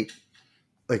plate.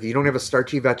 Like, you don't have a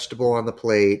starchy vegetable on the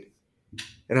plate.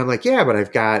 And I'm like, yeah, but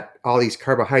I've got all these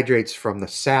carbohydrates from the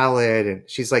salad. And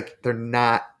she's like,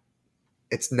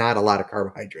 it's not a lot of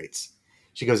carbohydrates.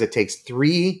 She goes, it takes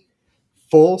 3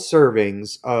 full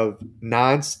servings of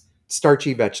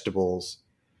non-starchy vegetables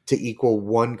to equal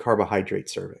 1 carbohydrate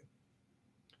serving.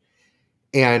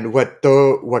 And what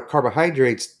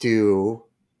carbohydrates do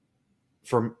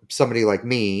for somebody like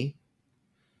me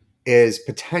is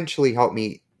potentially help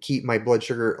me keep my blood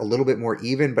sugar a little bit more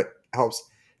even, but helps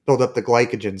build up the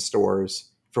glycogen stores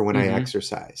for when I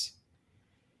exercise.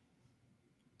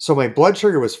 So my blood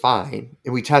sugar was fine,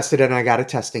 and we tested it, and I got a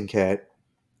testing kit.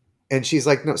 And she's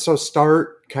like, no, so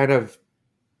start kind of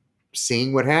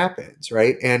seeing what happens,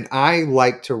 right? And I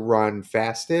like to run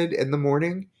fasted in the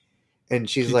morning. And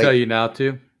she's like, tell you now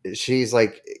too? She's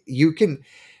like, you can,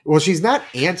 well, she's not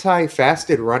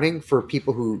anti-fasted running for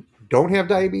people who don't have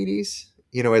diabetes,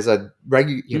 as a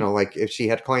regular, like if she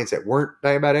had clients that weren't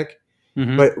diabetic,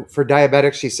 but for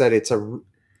diabetics, she said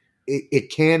it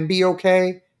can be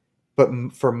okay, but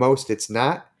for most it's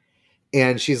not.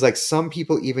 And she's like, some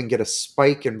people even get a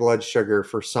spike in blood sugar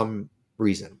for some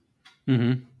reason.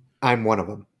 I'm one of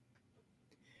them.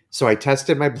 So I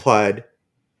tested my blood.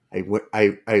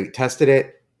 I tested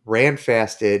it, ran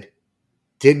fasted,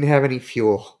 didn't have any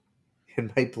fuel, and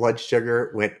my blood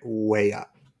sugar went way up.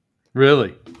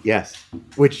 Really? Yes.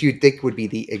 Which you'd think would be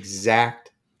the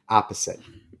exact opposite,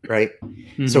 right?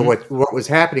 So what was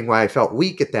happening, why I felt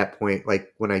weak at that point,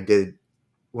 like when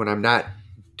I'm not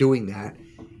doing that,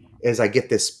 is I get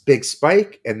this big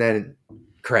spike and then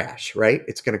crash, right?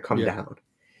 It's going to come down.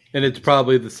 And it's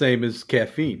probably the same as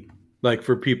caffeine. Like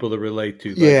for people to relate to.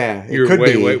 Like, Yeah, it you're could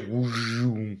way, be.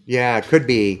 way. Yeah, it could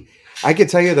be. I can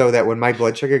tell you though that when my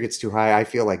blood sugar gets too high, I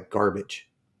feel like garbage.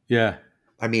 Yeah.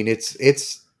 I mean, it's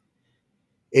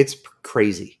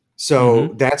crazy. So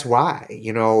Mm-hmm. that's why,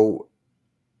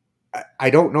 I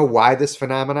don't know why this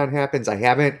phenomenon happens. I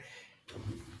have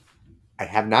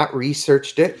not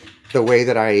researched it the way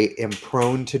that I am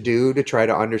prone to do to try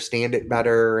to understand it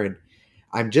better. And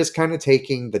I'm just kind of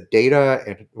taking the data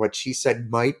and what she said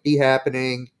might be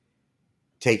happening,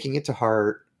 taking it to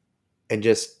heart, and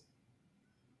just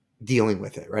dealing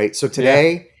with it. Right. So Yeah.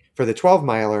 today for the 12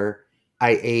 miler,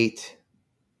 I ate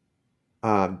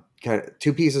kind of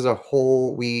 2 pieces of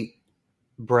whole wheat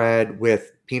bread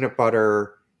with peanut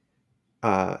butter.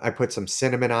 I put some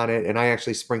cinnamon on it, and I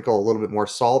actually sprinkle a little bit more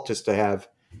salt just to have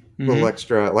a little Mm-hmm.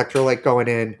 extra electrolyte going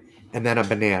in, and then a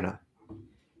banana.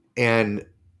 And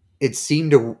it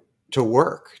seemed to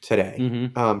work today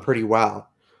Mm-hmm. pretty well.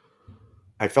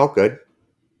 I felt good There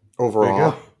you go.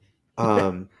 overall.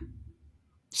 Um,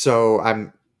 so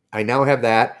I now have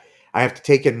that. I have to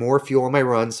take in more fuel on my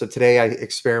runs. So today I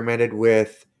experimented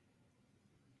with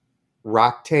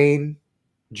Roctane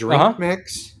drink Uh-huh.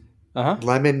 mix, Uh-huh.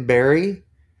 lemon berry,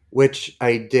 which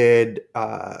I did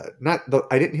I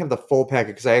didn't have the full packet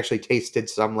because I actually tasted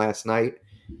some last night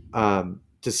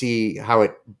to see how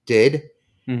it did.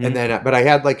 And Mm-hmm. then but I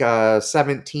had like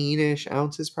 17-ish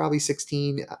ounces, probably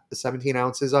 16, 17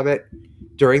 ounces of it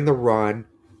during the run.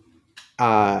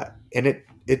 And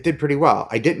it did pretty well.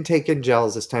 I didn't take in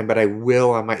gels this time, but I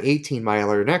will on my 18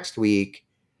 miler next week.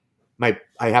 I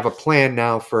have a plan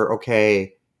now for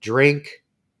okay, drink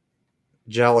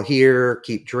gel here,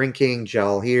 keep drinking,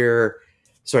 gel here.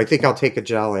 So I think I'll take a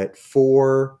gel at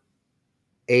 4,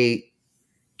 8,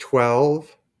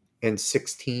 12, and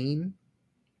 16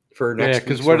 for Yeah, next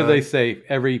because week's what do they run. say?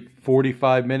 Every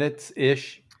 45 minutes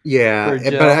ish for Yeah,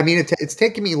 a but I gel? mean, it's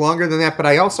taking me longer than that. But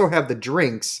I also have the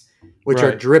drinks, which are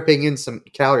Right. dripping in some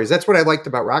calories. That's what I liked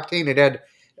about Roctane. It had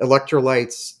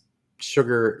electrolytes,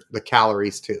 sugar, the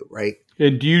calories too, right?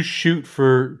 And do you shoot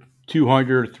for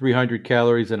 200 or 300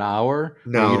 calories an hour, or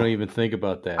you don't No, even think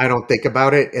about I that? don't think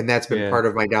about it, and that's been Yeah. part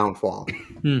of my downfall.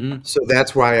 Mm-hmm. So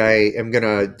that's why I am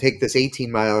gonna take this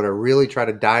 18 mile to really try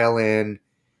to dial in.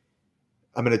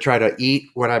 I'm gonna try to eat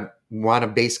what I want to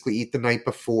basically eat the night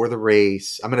before the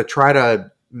race. I'm gonna try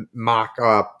to mock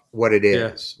up what it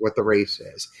Yeah. is, what the race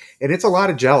is, and it's a lot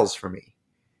of gels for me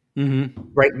Mm-hmm.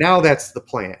 right now. That's the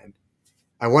plan.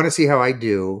 I want to see how I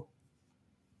do,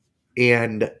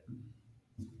 and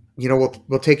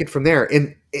we'll take it from there.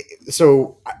 And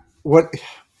so what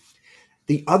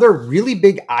the other really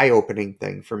big eye opening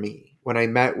thing for me when I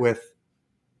met with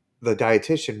the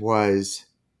dietitian was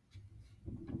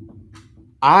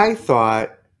I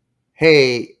thought,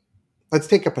 hey, let's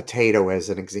take a potato as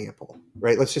an example,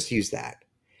 right? Let's just use that.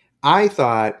 I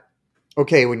thought,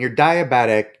 okay, when you're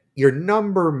diabetic, your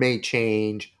number may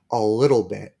change a little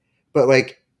bit, but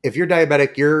like if you're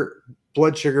diabetic, your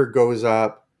blood sugar goes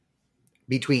up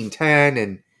between 10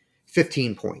 and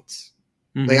 15 points.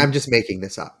 Like I'm Mm-hmm. just making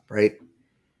this up, right?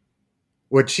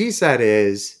 What she said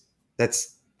is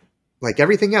that's like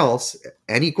everything else,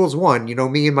 n equals one. You know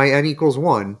me and my n equals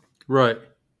one. Right.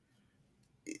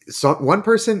 So one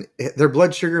person, their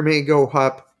blood sugar may go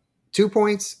up 2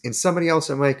 points, and somebody else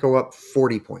it might go up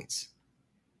 40 points.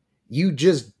 You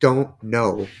just don't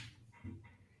know.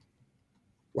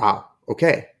 Wow.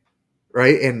 Okay.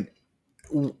 Right. And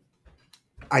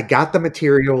I got the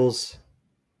materials.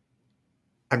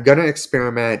 I'm going to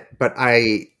experiment, but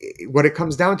what it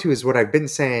comes down to is what I've been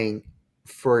saying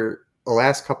for the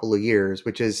last couple of years,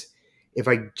 which is if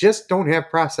I just don't have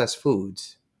processed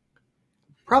foods,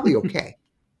 probably okay.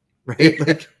 Right. Yeah.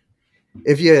 Like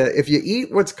if you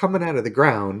eat what's coming out of the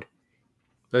ground,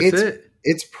 That's it's it.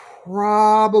 it's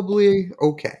probably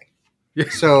okay. Yeah.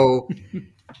 So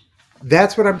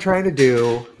that's what I'm trying to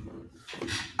do.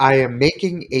 I am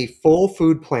making a full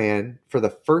food plan for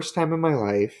the first time in my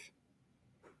life.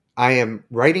 I am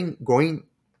going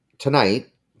tonight.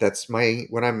 That's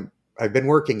what I've been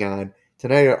working on.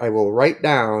 Tonight I will write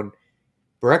down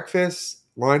breakfast,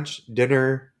 lunch,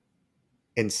 dinner,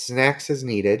 and snacks as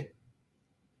needed.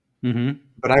 Mm-hmm.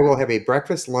 But I will have a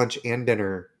breakfast, lunch, and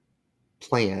dinner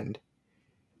planned.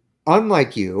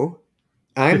 Unlike you,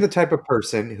 I'm the type of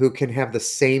person who can have the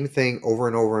same thing over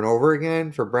and over and over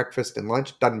again for breakfast and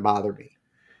lunch. Doesn't bother me.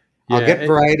 I'll Yeah. get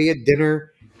variety at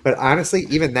dinner, but honestly,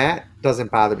 even that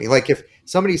doesn't bother me. Like if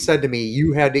somebody said to me,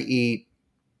 you had to eat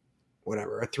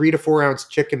whatever, a 3 to 4 ounce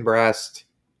chicken breast,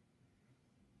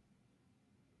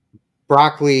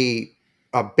 broccoli,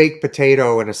 a baked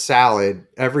potato, and a salad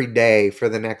every day for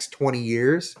the next 20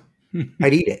 years,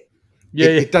 I'd eat it. Yeah,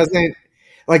 It doesn't,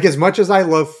 like, as much as I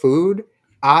love food,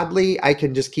 oddly, I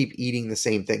can just keep eating the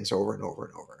same things over and over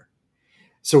and over.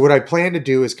 So what I plan to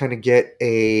do is kind of get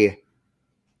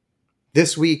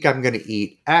this week I'm going to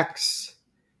eat X,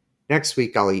 next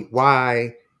week I'll eat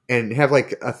Y, and have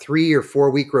like a 3 or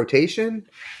 4 week rotation.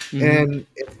 Mhm. And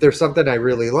if there's something I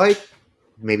really like,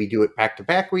 maybe do it back to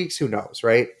back weeks, who knows,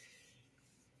 right?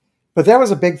 But that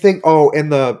was a big thing. Oh,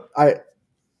 and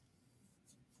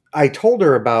I told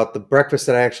her about the breakfast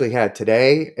that I actually had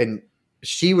today, and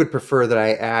she would prefer that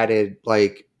I added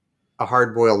like a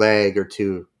hard boiled egg or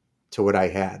two to what I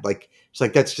had. Like, it's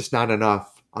like that's just not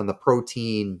enough on the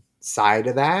protein side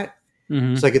of that.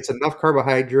 It's Mhm. like it's enough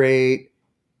carbohydrate,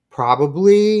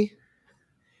 probably.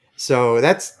 So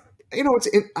that's,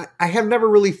 I have never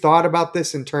really thought about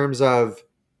this in terms of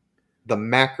the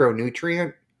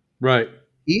macronutrient Right.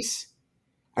 piece.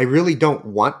 I really don't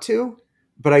want to,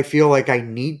 but I feel like I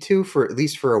need to for at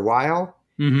least for a while.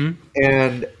 Mhm.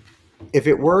 And if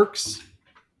it works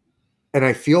and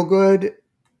I feel good,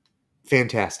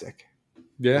 fantastic.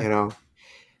 Yeah. You know,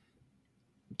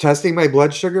 testing my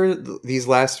blood sugar these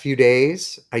last few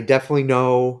days, I definitely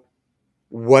know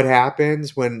what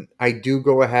happens when I do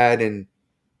go ahead and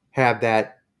have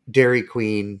that Dairy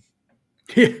Queen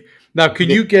Now, can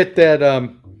mi- you get that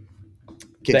the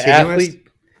continuous. athlete?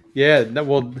 Yeah. No,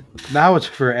 well, now it's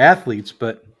for athletes,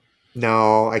 but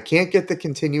No, I can't get the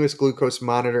continuous glucose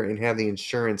monitor and have the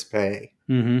insurance pay.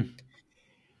 mhm.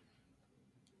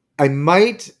 I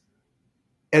might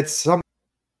at some.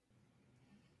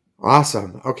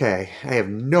 Awesome. Okay. I have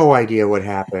no idea what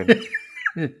happened,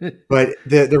 but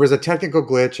there was a technical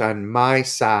glitch on my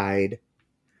side.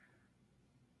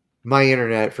 My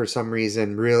internet, for some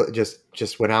reason, real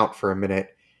just went out for a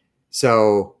minute.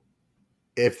 So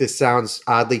if this sounds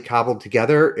oddly cobbled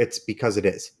together, it's because it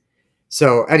is.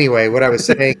 So anyway, what I was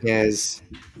saying is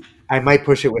I might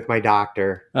push it with my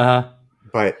doctor, Uh-huh.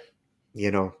 but you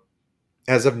know,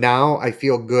 as of now, I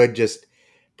feel good just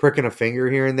pricking a finger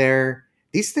here and there.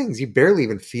 These things, you barely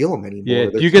even feel them Yeah. anymore.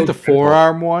 Do They're you get so the gentle.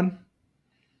 forearm one?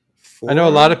 I know a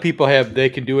lot Forearm? of people they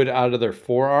can do it out of their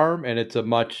forearm, and it's a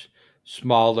much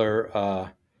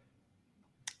smaller,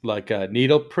 like a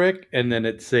needle prick, and then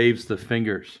it saves the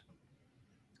fingers.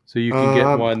 So you can get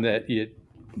Um, one that you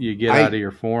get out I, of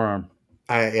your forearm.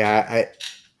 I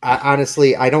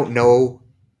honestly, I don't know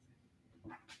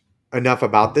enough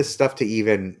about this stuff to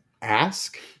even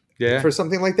ask Yeah. for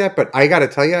something like that. But I got to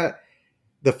tell you,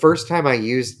 the first time I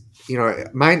used,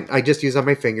 mine, I just use on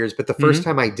my fingers. But the first Hmm.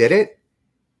 time I did it,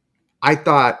 I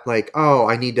thought like, oh,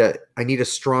 I need a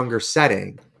stronger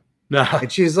setting. No.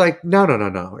 And she's like, no, no, no,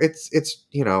 no. It's,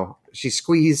 she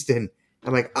squeezed and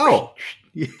I'm like, oh,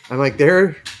 I'm like,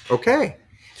 they're okay.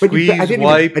 But Squeeze, I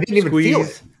wipe, didn't even feel it.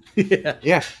 squeeze. Yeah.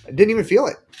 Yeah. I didn't even feel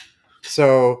it.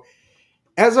 So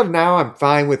as of now, I'm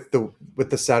fine with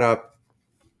the setup.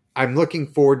 I'm looking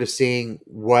forward to seeing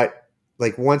what,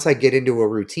 like, once I get into a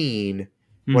routine,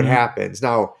 what Hmm. happens.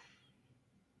 Now,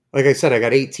 like I said, I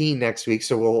got 18 next week,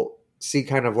 so we'll see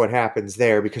kind of what happens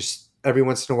there because every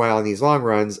once in a while in these long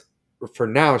runs, for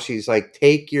now, she's like,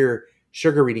 take your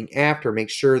sugar reading after, make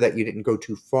sure that you didn't go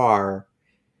too far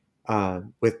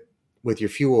with your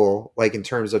fuel, like in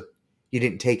terms of you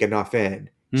didn't take enough in.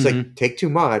 She's like, Hmm. take too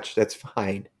much, that's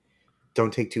fine.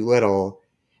 Don't take too little.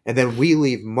 And then we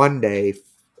leave Monday,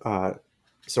 uh,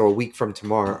 so a week from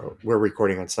tomorrow. We're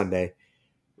recording on Sunday,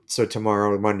 so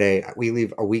tomorrow, Monday, we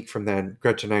leave a week from then.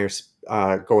 Gretchen and I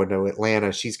are going to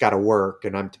Atlanta. She's got to work,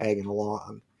 and I'm tagging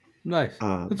along. Nice.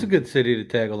 That's a Um, good city to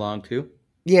tag along to.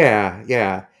 yeah,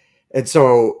 yeah. And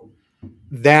so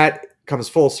that comes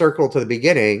full circle to the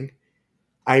beginning.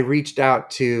 I reached out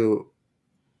to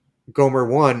Gomer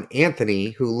One,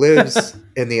 Anthony, who lives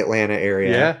in the Atlanta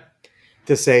area, Yeah.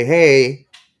 to say, hey,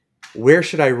 where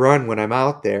should I run when I'm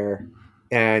out there?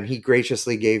 And he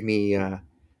graciously gave me a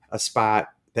spot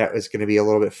that was going to be a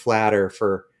little bit flatter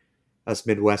for us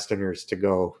Midwesterners to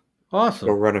go Awesome.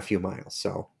 run a few miles.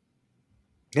 So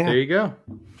There yeah. you go.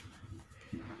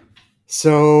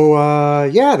 So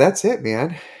yeah, that's it,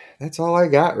 man. That's all I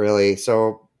got really.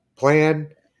 So plan.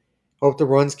 Hope the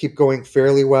runs keep going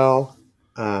fairly well.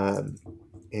 Um,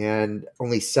 and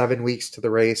only 7 weeks to the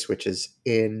race, which is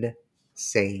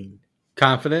insane.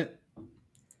 Confident?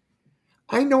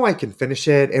 I know I can finish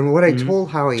it. And what I Hmm. told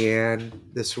Howie Ann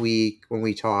this week when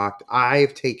we talked,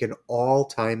 I've taken all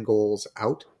time goals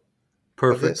out of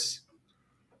Perfect. this.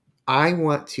 I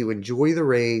want to enjoy the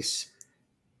race.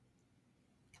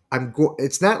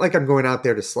 It's not like I'm going out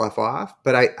there to slough off,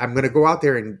 but I'm going to go out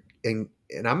there and I'm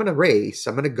going to race.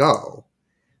 I'm going to go,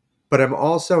 but I'm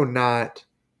also not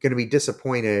going to be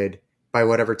disappointed by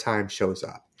whatever time shows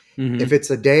up. Mhm. If it's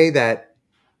a day that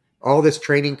all this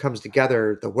training comes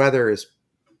together, the weather is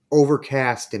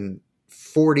overcast and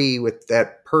 40 with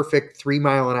that perfect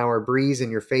 3-mile-an-hour breeze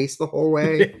in your face the whole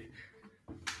way,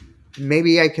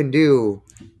 maybe I can do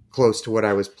close to what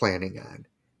I was planning on.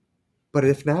 But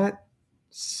if not,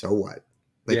 so what?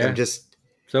 Like, Yeah.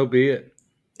 So be it.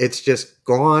 it's just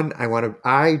gone.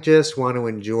 I just want to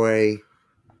enjoy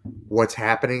what's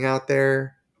happening out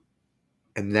there,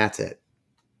 and that's it.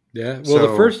 Yeah. Well, So-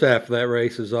 the first half of that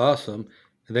race is awesome,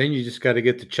 and then you just got to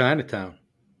get to Chinatown.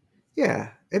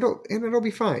 Yeah, it'll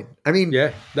be fine. I mean,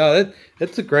 Yeah. No,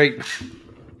 that's a great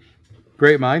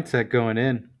mindset going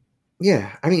in.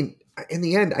 yeah, I mean, in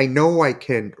the end, I know I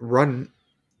can run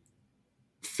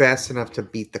fast enough to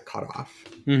beat the cutoff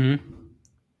Mm-hmm.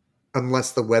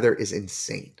 unless the weather is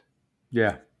insane.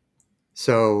 Yeah.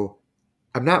 So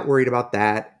I'm not worried about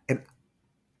that. And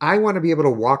I want to be able to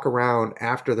walk around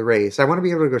after the race. I want to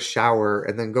be able to go shower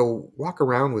and then go walk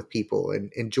around with people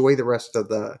and enjoy the rest of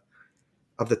the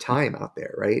time out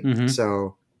there, right? Mhm.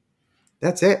 So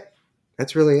that's it.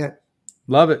 That's really it.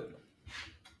 Love it.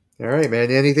 All right, man.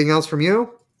 Anything else from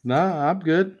you? No, I'm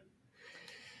good.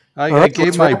 I right, gave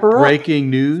let's my wrap her up. breaking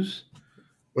news.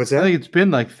 What's I that? think it's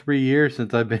been like 3 years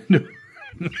since I've been to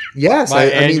Yes, my I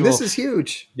mean, annual- this is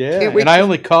huge. Yeah, Can't wait and I to-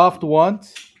 only coughed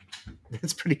once.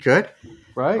 It's pretty good.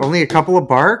 Right. Only a couple of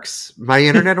barks. My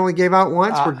internet only gave out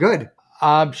once. We're good.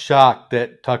 I'm shocked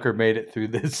that Tucker made it through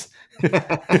this.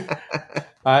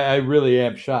 I really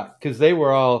am shocked because they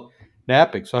were all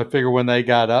napping. So I figured when they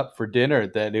got up for dinner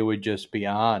that it would just be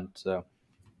on. So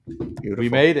Beautiful. we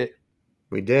made it.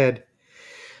 We did.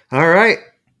 All right.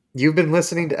 You've been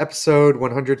listening to episode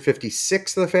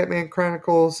 156 of the Fat Man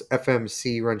Chronicles,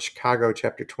 FMC Run Chicago,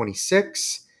 chapter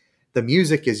 26. The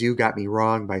music is You Got Me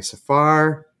Wrong by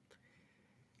Safar.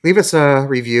 Leave us a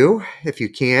review if you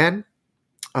can.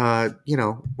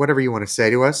 Whatever you want to say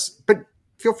to us. But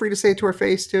feel free to say it to our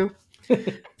face too.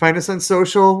 Find us on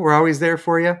social. We're always there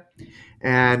for you.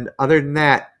 And other than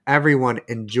that, everyone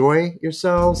enjoy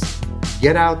yourselves.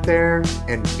 Get out there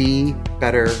and be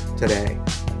better today.